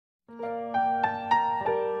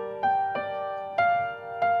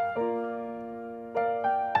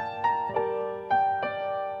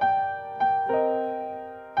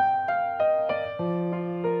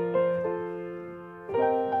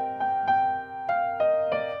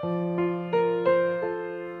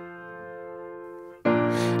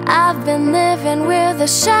I've been living with a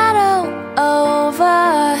shadow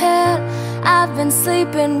overhead. I've been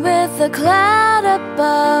sleeping with a cloud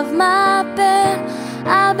above my bed.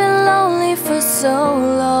 I've been lonely for so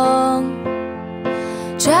long,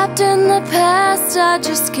 trapped in the past, I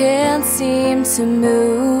just can't seem to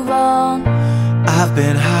move on. I've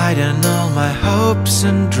been hiding all my hopes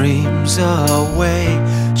and dreams away,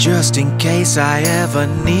 just in case I ever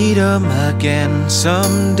need them again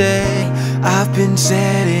someday. I've been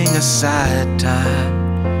setting aside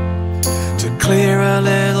time to clear a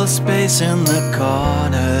little space in the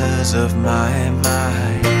corners of my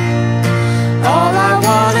mind. All I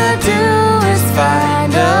wanna do is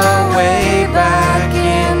find a way back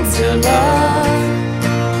into love.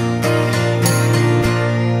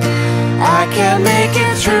 I can't make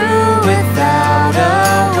it through without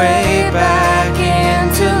a way back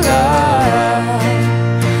into love.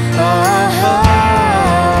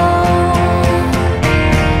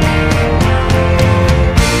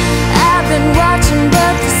 I've been watching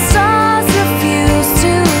but the stars refuse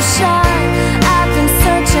to shine. I've been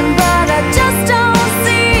searching but I just don't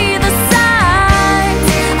see the signs.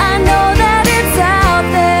 I know that it's out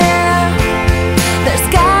there. There's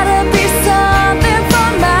gotta be something for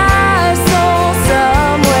my soul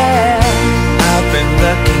somewhere. I've been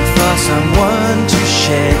looking for someone to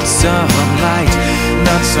shed some light,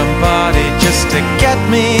 not somebody just to get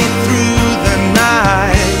me through the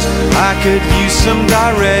night. I could use some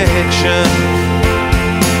direction,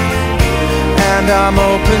 and I'm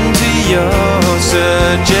open to your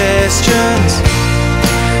suggestions.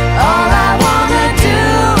 All I wanna do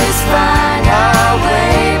is find our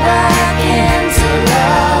way back into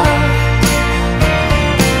love.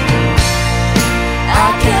 I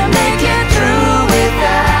can't make it through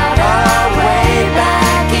without our way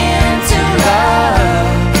back into love.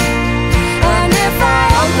 And if I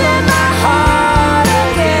open my heart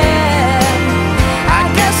again, I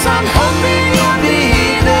guess I'm hoping you'll be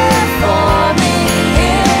there for me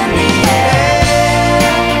in the end.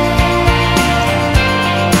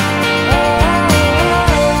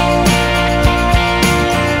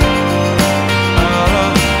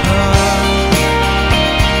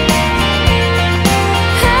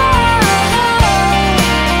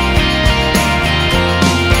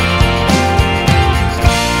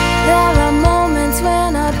 There are moments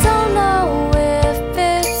when I don't know if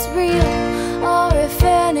it's real, or if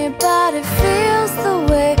anybody feels the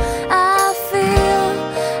way I feel.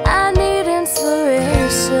 I need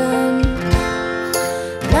inspiration,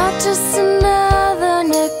 not just an